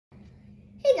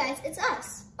Hey guys, it's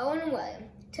us, Owen and William.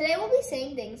 Today we'll be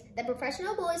saying things that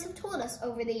professional goalies have told us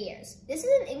over the years. This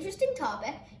is an interesting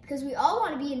topic because we all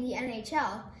want to be in the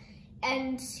NHL,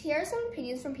 and here are some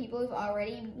opinions from people who've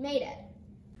already made it.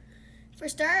 For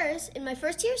starters, in my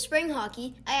first year of spring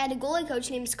hockey, I had a goalie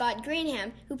coach named Scott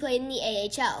Greenham who played in the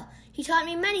AHL. He taught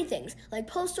me many things, like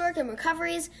post work and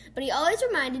recoveries, but he always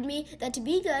reminded me that to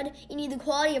be good, you need the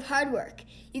quality of hard work.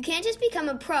 You can't just become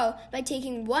a pro by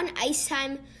taking one ice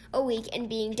time a week and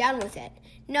being done with it.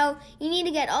 No, you need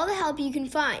to get all the help you can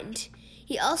find.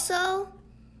 He also,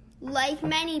 like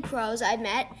many pros I've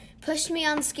met, pushed me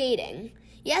on skating.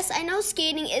 Yes, I know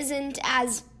skating isn't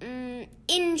as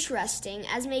interesting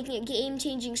as making a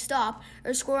game-changing stop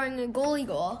or scoring a goalie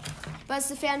goal, but it's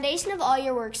the foundation of all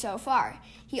your work so far.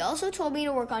 He also told me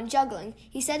to work on juggling.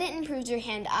 He said it improves your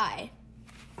hand-eye.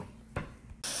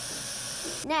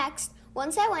 Next,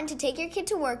 once I went to take your kid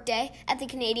to work day at the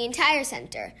Canadian Tire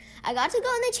Center. I got to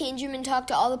go in the change room and talk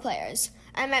to all the players.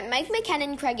 I met Mike McKenna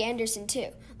and Craig Anderson too.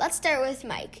 Let's start with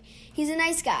Mike. He's a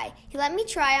nice guy. He let me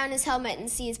try on his helmet and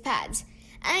see his pads.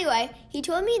 Anyway, he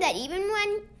told me that even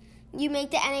when you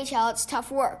make the NHL, it's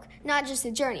tough work, not just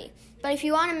a journey. But if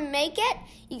you want to make it,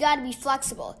 you got to be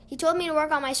flexible. He told me to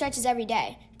work on my stretches every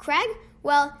day. Craig?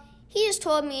 Well, he just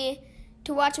told me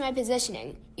to watch my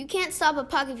positioning. You can't stop a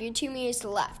puck if you're 2 meters to the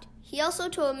left. He also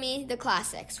told me the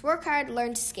classics. Work hard,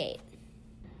 learn to skate.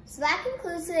 So that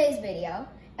concludes today's video,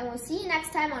 and we'll see you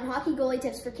next time on Hockey Goalie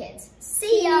Tips for Kids.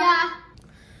 See ya!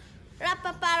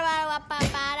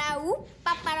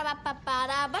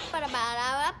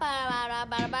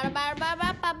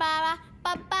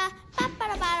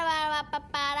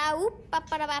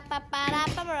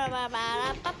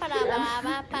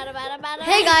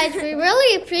 Hey guys, we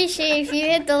really appreciate if you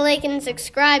hit the like and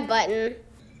subscribe button.